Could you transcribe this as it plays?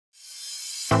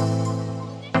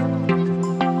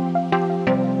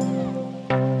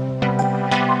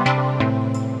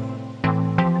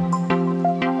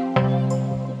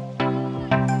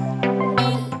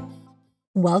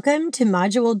Welcome to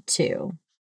Module 2.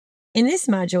 In this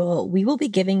module, we will be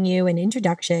giving you an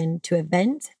introduction to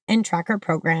event and tracker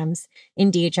programs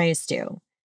in DHIS2,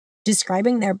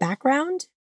 describing their background,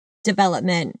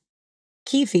 development,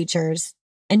 key features,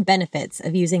 and benefits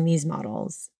of using these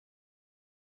models.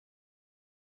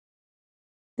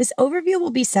 This overview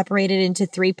will be separated into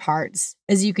 3 parts,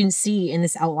 as you can see in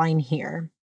this outline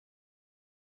here.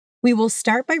 We will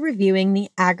start by reviewing the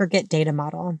aggregate data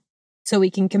model, so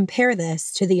we can compare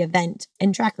this to the event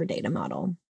and tracker data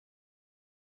model.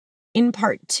 In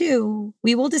Part 2,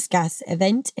 we will discuss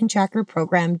event and tracker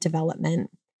program development,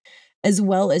 as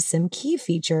well as some key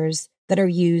features that are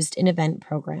used in event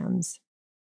programs.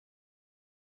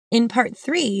 In Part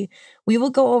 3, we will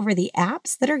go over the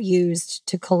apps that are used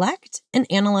to collect and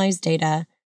analyze data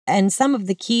and some of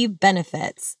the key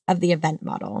benefits of the event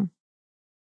model.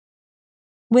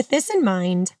 With this in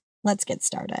mind, let's get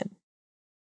started.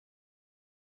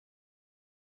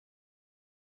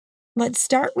 Let's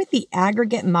start with the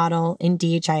aggregate model in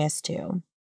DHIS2.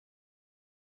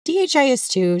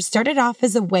 DHIS2 started off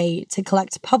as a way to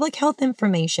collect public health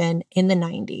information in the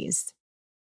 90s.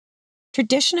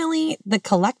 Traditionally, the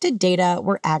collected data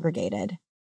were aggregated.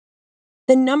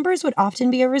 The numbers would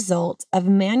often be a result of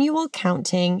manual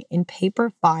counting in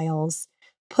paper files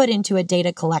put into a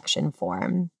data collection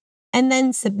form, and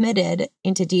then submitted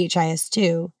into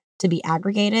DHIS2 to be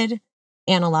aggregated,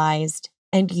 analyzed,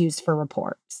 and used for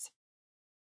reports.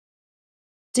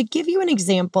 To give you an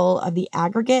example of the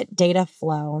aggregate data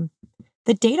flow,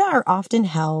 the data are often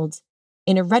held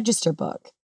in a register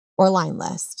book or line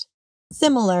list,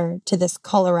 similar to this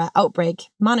cholera outbreak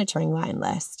monitoring line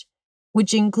list,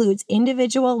 which includes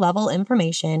individual level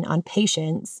information on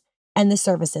patients and the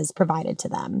services provided to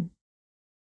them.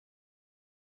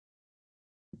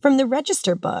 From the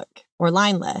register book or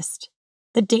line list,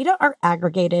 the data are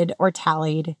aggregated or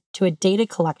tallied to a data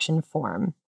collection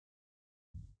form,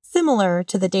 similar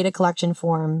to the data collection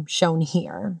form shown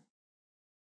here.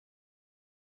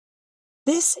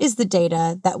 This is the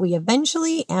data that we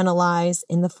eventually analyze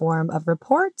in the form of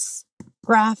reports,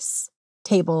 graphs,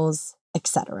 tables,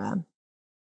 etc.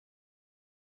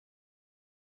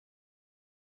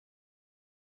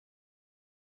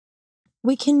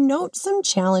 We can note some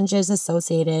challenges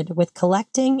associated with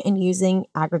collecting and using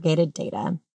aggregated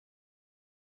data.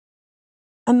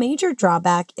 A major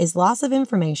drawback is loss of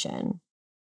information.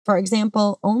 For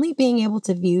example, only being able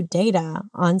to view data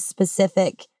on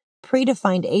specific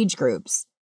predefined age groups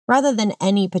rather than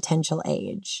any potential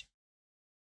age.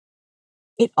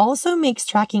 It also makes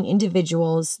tracking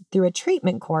individuals through a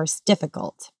treatment course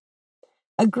difficult.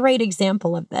 A great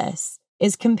example of this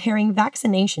is comparing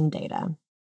vaccination data.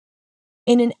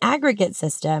 In an aggregate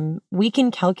system, we can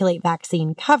calculate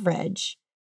vaccine coverage,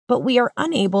 but we are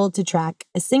unable to track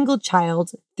a single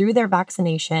child through their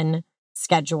vaccination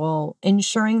schedule,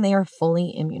 ensuring they are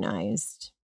fully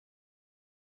immunized.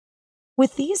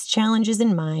 With these challenges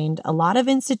in mind, a lot of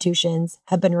institutions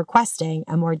have been requesting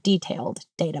a more detailed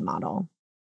data model.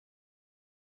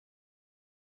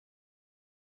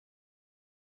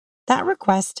 That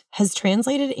request has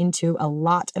translated into a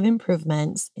lot of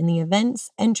improvements in the events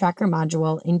and tracker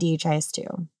module in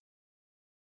DHIS2.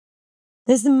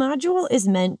 This module is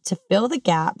meant to fill the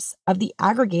gaps of the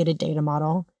aggregated data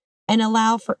model and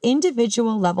allow for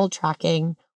individual level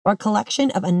tracking or collection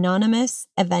of anonymous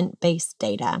event-based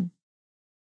data.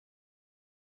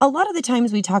 A lot of the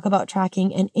times we talk about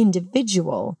tracking an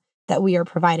individual that we are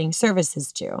providing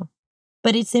services to,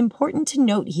 but it's important to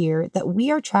note here that we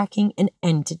are tracking an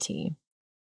entity,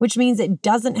 which means it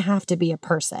doesn't have to be a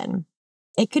person.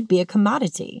 It could be a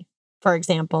commodity, for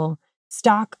example,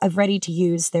 stock of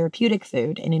ready-to-use therapeutic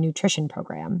food in a nutrition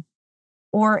program,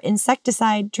 or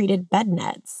insecticide-treated bed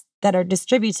nets that are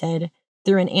distributed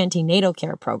through an antenatal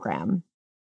care program.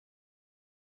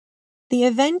 The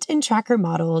event and tracker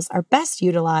models are best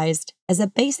utilized as a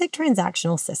basic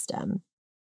transactional system.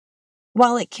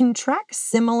 While it can track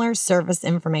similar service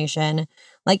information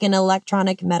like an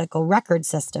electronic medical record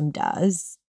system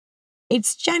does,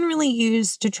 it's generally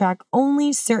used to track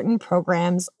only certain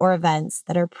programs or events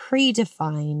that are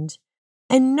predefined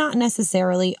and not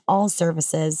necessarily all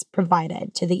services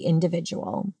provided to the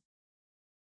individual.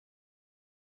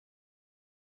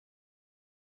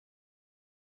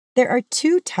 There are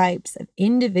 2 types of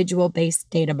individual-based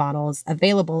data models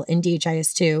available in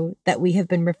DHIS2 that we have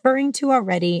been referring to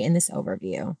already in this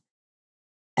overview: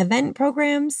 event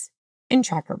programs and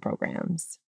tracker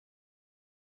programs.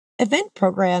 Event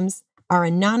programs are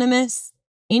anonymous,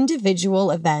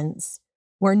 individual events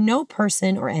where no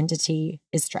person or entity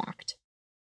is tracked.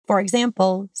 For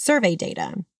example, survey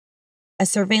data, a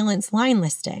surveillance line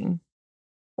listing,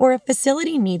 or a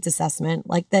facility needs assessment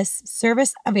like this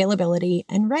Service Availability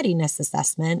and Readiness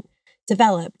Assessment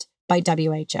developed by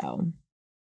WHO.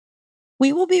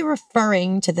 We will be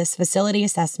referring to this facility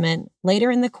assessment later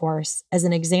in the course as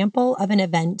an example of an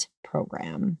event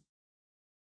program.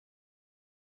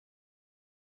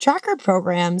 Tracker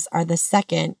programs are the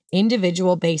second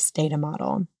individual-based data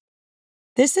model.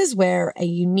 This is where a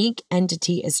unique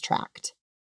entity is tracked.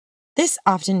 This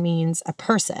often means a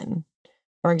person.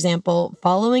 For example,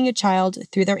 following a child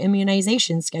through their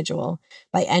immunization schedule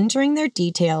by entering their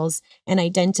details and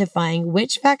identifying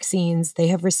which vaccines they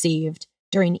have received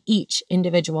during each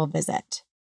individual visit.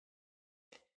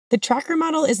 The tracker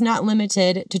model is not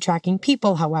limited to tracking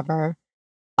people, however.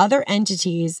 Other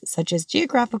entities, such as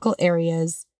geographical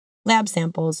areas, lab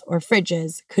samples, or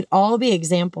fridges, could all be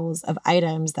examples of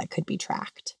items that could be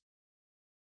tracked.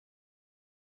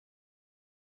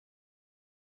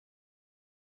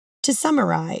 To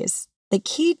summarize, the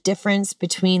key difference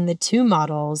between the two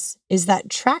models is that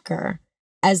tracker,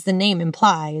 as the name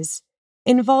implies,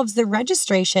 involves the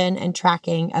registration and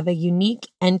tracking of a unique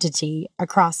entity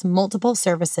across multiple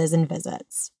services and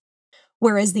visits,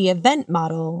 whereas the event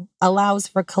model allows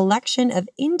for collection of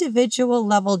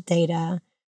individual-level data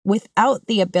without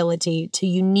the ability to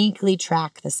uniquely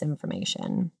track this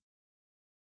information.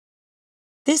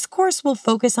 This course will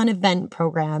focus on event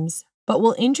programs, but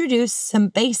will introduce some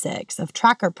basics of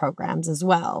tracker programs as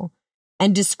well,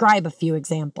 and describe a few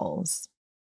examples.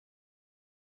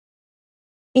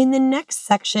 In the next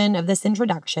section of this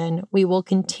introduction, we will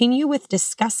continue with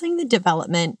discussing the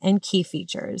development and key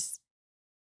features.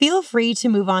 Feel free to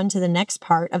move on to the next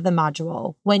part of the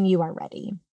module when you are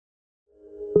ready.